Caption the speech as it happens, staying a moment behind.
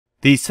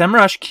The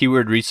SEMrush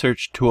Keyword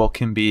Research tool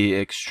can be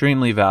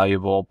extremely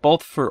valuable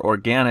both for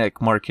organic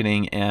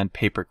marketing and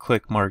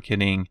pay-per-click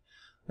marketing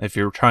if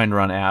you're trying to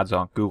run ads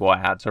on Google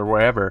Ads or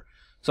wherever.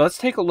 So let's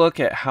take a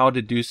look at how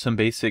to do some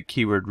basic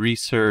keyword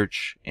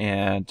research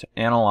and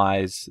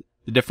analyze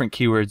the different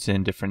keywords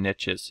in different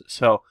niches.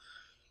 So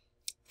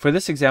for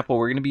this example,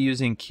 we're going to be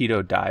using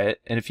keto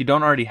diet, and if you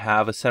don't already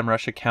have a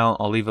SEMrush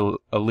account, I'll leave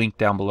a link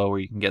down below where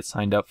you can get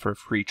signed up for a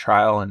free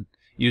trial and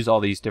use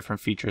all these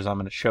different features I'm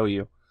going to show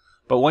you.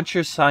 But once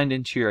you're signed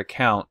into your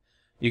account,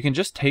 you can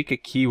just take a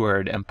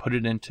keyword and put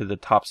it into the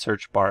top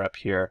search bar up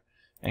here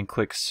and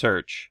click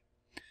search.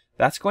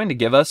 That's going to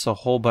give us a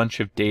whole bunch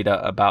of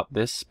data about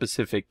this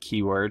specific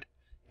keyword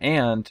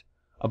and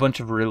a bunch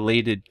of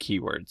related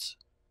keywords.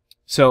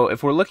 So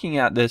if we're looking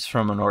at this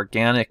from an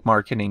organic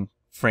marketing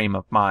frame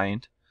of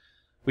mind,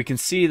 we can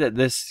see that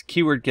this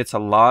keyword gets a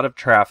lot of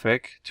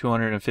traffic,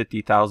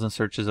 250,000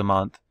 searches a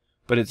month,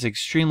 but it's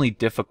extremely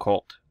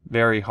difficult,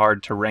 very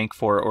hard to rank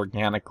for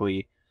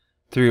organically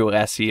through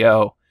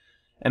SEO.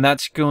 And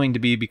that's going to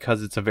be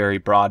because it's a very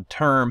broad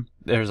term.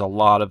 There's a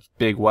lot of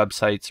big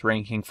websites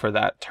ranking for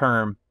that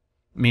term,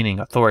 meaning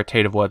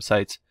authoritative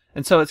websites.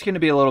 And so it's going to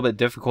be a little bit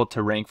difficult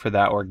to rank for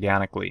that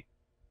organically.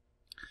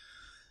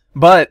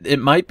 But it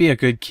might be a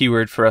good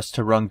keyword for us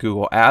to run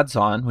Google Ads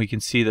on. We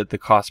can see that the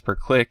cost per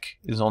click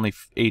is only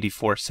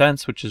 84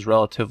 cents, which is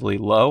relatively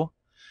low.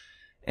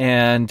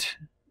 And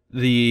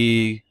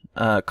the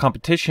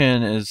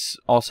competition is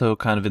also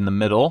kind of in the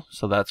middle,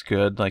 so that's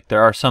good. Like,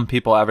 there are some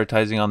people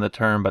advertising on the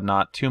term, but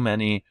not too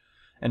many.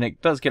 And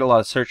it does get a lot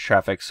of search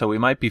traffic, so we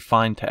might be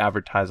fine to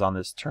advertise on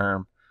this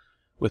term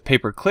with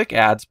pay-per-click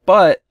ads.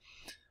 But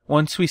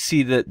once we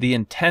see that the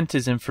intent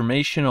is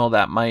informational,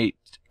 that might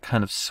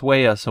kind of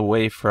sway us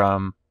away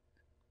from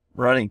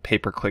running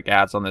pay-per-click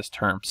ads on this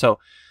term. So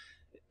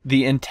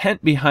the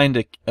intent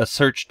behind a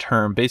search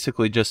term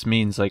basically just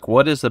means, like,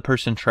 what is the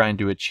person trying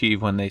to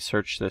achieve when they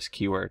search this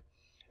keyword?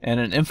 And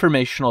an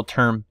informational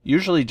term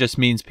usually just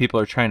means people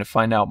are trying to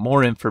find out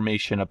more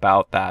information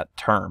about that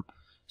term.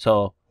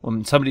 So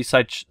when somebody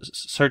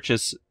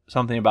searches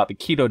something about the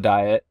keto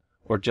diet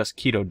or just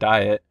keto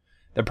diet,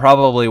 they're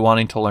probably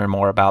wanting to learn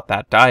more about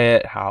that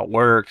diet, how it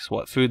works,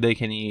 what food they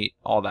can eat,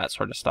 all that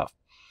sort of stuff.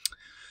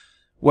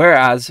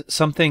 Whereas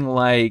something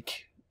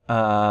like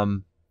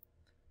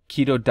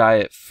keto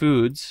diet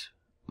foods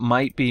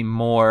might be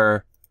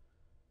more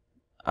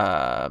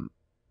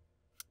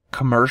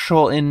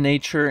commercial in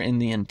nature in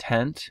the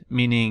intent,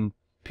 meaning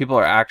people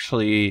are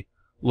actually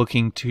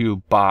looking to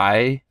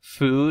buy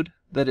food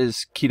that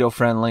is keto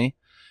friendly.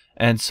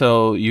 And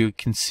so you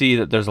can see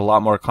that there's a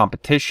lot more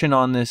competition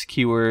on this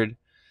keyword,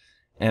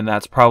 and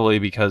that's probably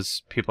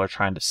because people are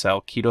trying to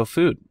sell keto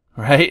food,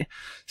 right?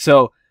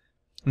 So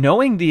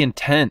knowing the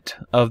intent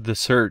of the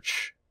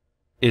search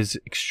is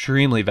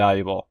extremely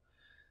valuable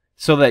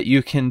so that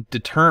you can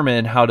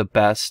determine how to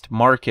best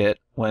market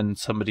when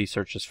somebody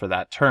searches for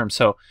that term.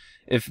 So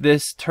if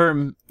this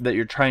term that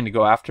you're trying to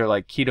go after,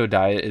 like keto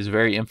diet, is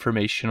very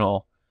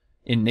informational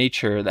in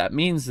nature, that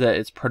means that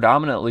it's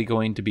predominantly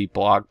going to be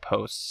blog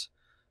posts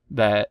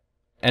that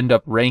end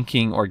up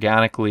ranking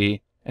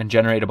organically and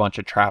generate a bunch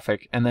of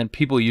traffic. And then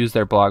people use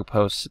their blog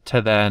posts to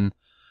then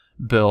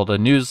build a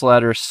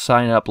newsletter,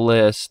 sign up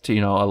list,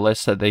 a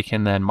list that they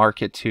can then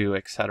market to,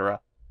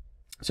 etc.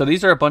 So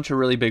these are a bunch of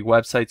really big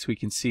websites we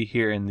can see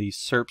here in the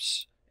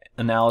SERPs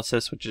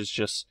analysis, which is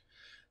just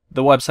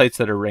the websites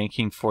that are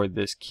ranking for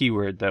this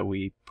keyword that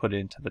we put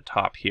into the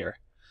top here.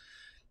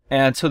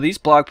 And so these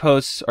blog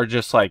posts are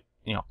just like,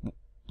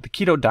 the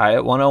keto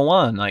diet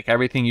 101, like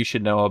everything you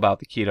should know about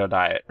the keto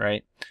diet,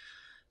 right?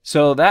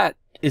 So that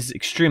is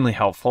extremely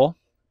helpful.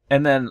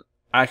 And then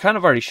I kind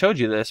of already showed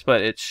you this,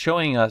 but it's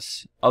showing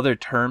us other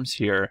terms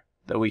here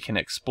that we can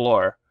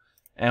explore.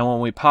 And when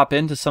we pop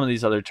into some of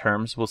these other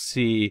terms, we'll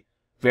see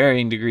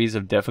varying degrees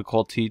of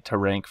difficulty to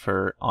rank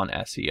for on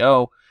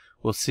SEO.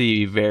 We'll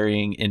see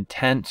varying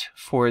intent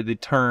for the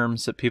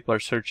terms that people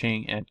are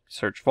searching and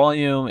search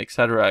volume,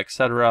 etc.,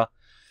 etc.,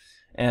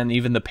 and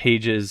even the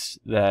pages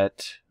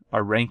that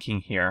are ranking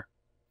here.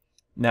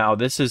 Now,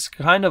 this is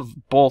kind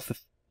of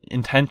both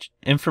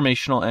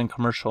informational and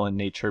commercial in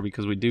nature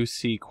because we do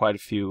see quite a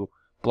few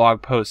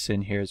blog posts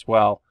in here as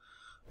well.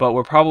 But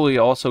we're probably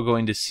also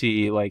going to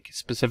see, like,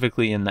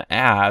 specifically in the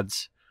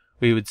ads,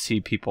 we would see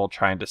people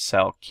trying to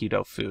sell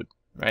keto food,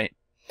 right?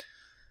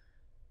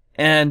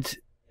 And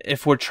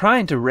if we're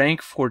trying to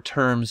rank for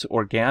terms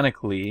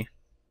organically,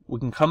 we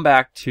can come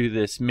back to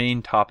this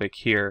main topic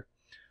here.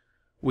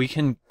 We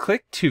can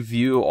click to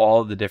view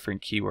all the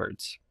different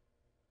keywords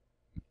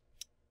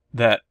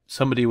that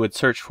somebody would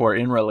search for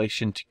in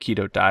relation to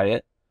keto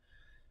diet.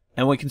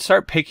 And we can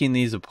start picking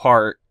these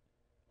apart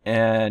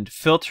and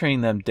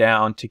filtering them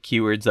down to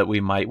keywords that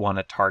we might want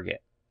to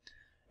target.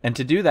 And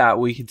to do that,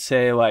 we could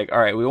say, like, all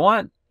right, we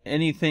want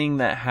anything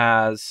that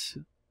has,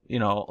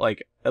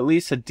 like at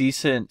least a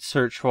decent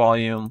search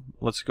volume.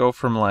 Let's go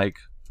from like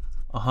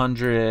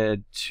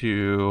 100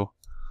 to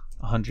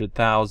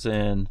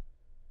 100,000.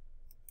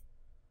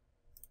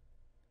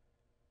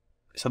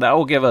 So that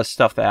will give us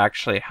stuff that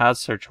actually has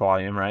search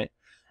volume, right?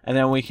 And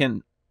then we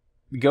can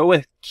go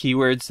with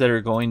keywords that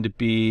are going to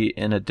be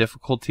in a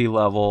difficulty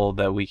level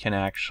that we can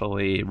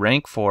actually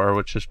rank for,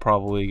 which is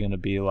probably going to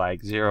be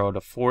like 0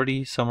 to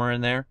 40, somewhere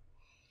in there.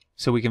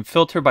 So we can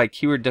filter by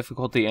keyword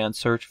difficulty and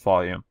search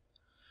volume,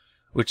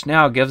 which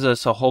now gives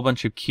us a whole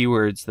bunch of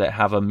keywords that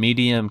have a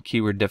medium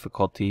keyword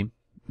difficulty,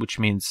 which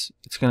means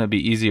it's going to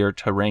be easier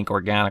to rank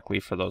organically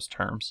for those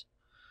terms.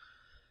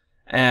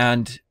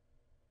 And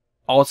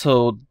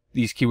also,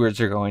 these keywords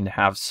are going to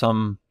have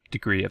some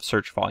degree of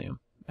search volume,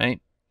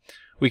 right?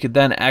 We could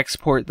then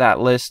export that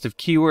list of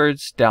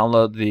keywords,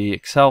 download the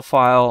Excel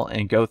file,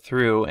 and go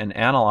through and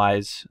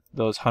analyze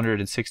those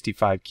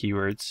 165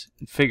 keywords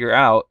and figure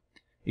out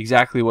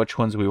exactly which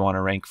ones we want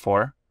to rank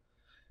for.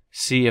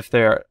 See if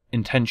they're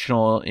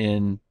intentional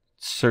in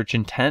search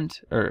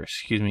intent, or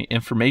excuse me,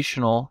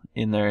 informational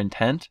in their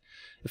intent.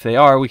 If they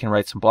are, we can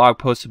write some blog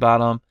posts about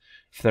them.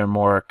 If they're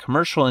more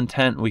commercial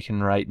intent, we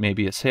can write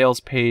maybe a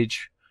sales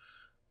page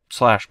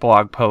 /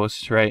 blog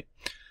post, right?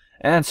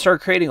 And start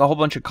creating a whole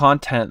bunch of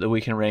content that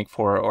we can rank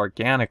for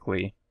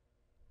organically.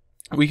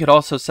 We could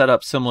also set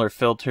up similar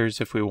filters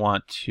if we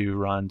want to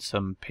run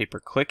some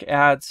pay-per-click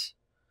ads.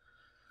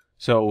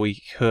 So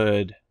we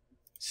could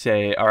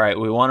say, all right,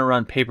 we want to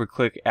run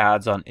pay-per-click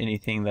ads on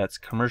anything that's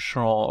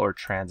commercial or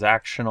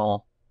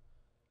transactional,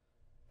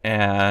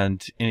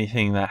 and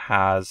anything that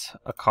has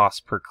a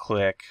cost per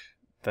click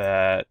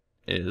that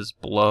is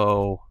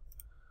below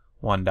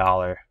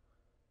 $1.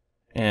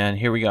 And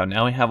here we go.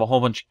 Now we have a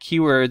whole bunch of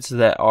keywords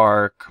that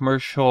are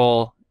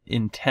commercial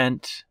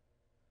intent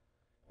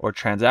or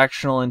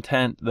transactional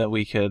intent that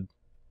we could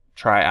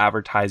try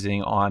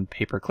advertising on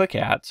pay-per-click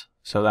ads.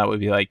 So that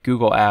would be like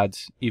Google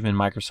ads, even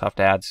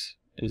Microsoft ads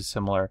is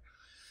similar.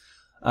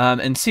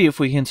 And see if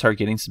we can start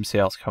getting some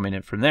sales coming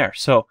in from there.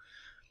 So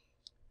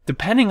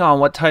depending on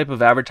what type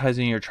of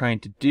advertising you're trying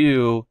to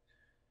do,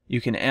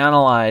 you can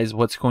analyze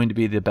what's going to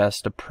be the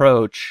best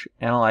approach,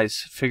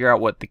 figure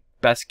out what the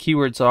best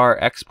keywords are,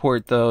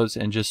 export those,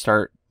 and just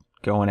start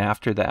going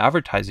after the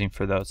advertising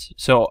for those.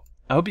 So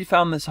I hope you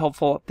found this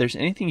helpful. If there's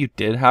anything you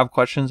did have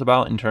questions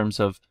about in terms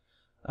of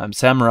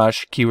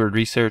SEMrush Keyword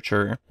Research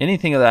or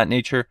anything of that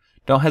nature,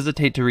 don't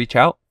hesitate to reach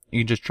out.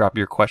 You can just drop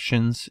your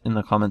questions in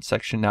the comments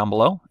section down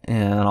below,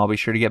 and I'll be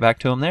sure to get back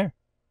to them there.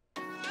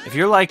 If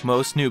you're like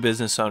most new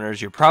business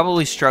owners, you're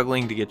probably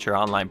struggling to get your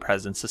online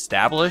presence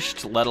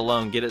established, let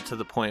alone get it to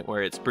the point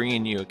where it's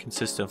bringing you a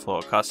consistent flow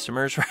of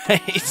customers,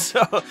 right?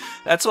 So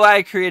that's why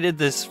I created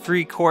this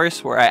free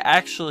course where I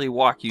actually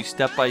walk you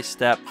step by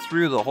step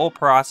through the whole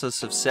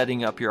process of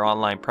setting up your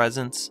online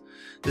presence.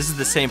 This is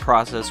the same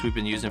process we've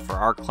been using for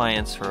our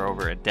clients for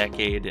over a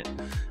decade at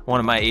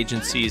one of my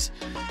agencies.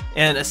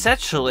 And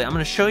essentially, I'm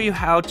going to show you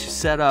how to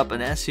set up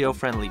an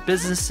SEO-friendly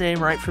business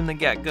name right from the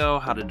get-go,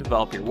 how to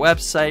develop your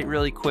website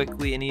really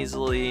quickly and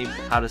easily,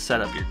 how to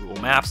set up your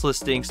Google Maps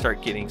listing,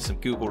 start getting some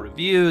Google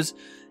reviews,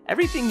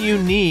 everything you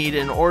need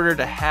in order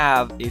to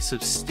have a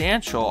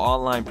substantial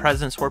online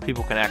presence where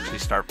people can actually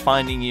start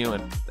finding you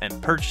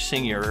and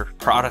purchasing your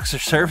products or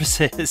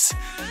services.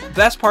 The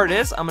best part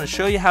is I'm going to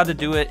show you how to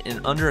do it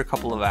in under a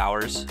couple of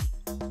hours,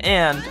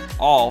 and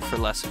all for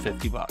less than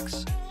 50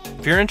 bucks.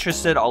 If you're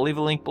interested, I'll leave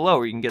a link below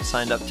where you can get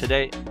signed up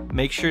today.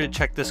 Make sure to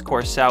check this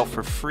course out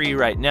for free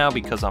right now,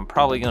 because I'm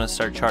probably going to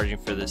start charging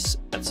for this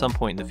at some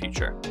point in the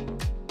future.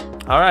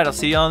 All right, I'll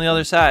see you on the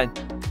other side.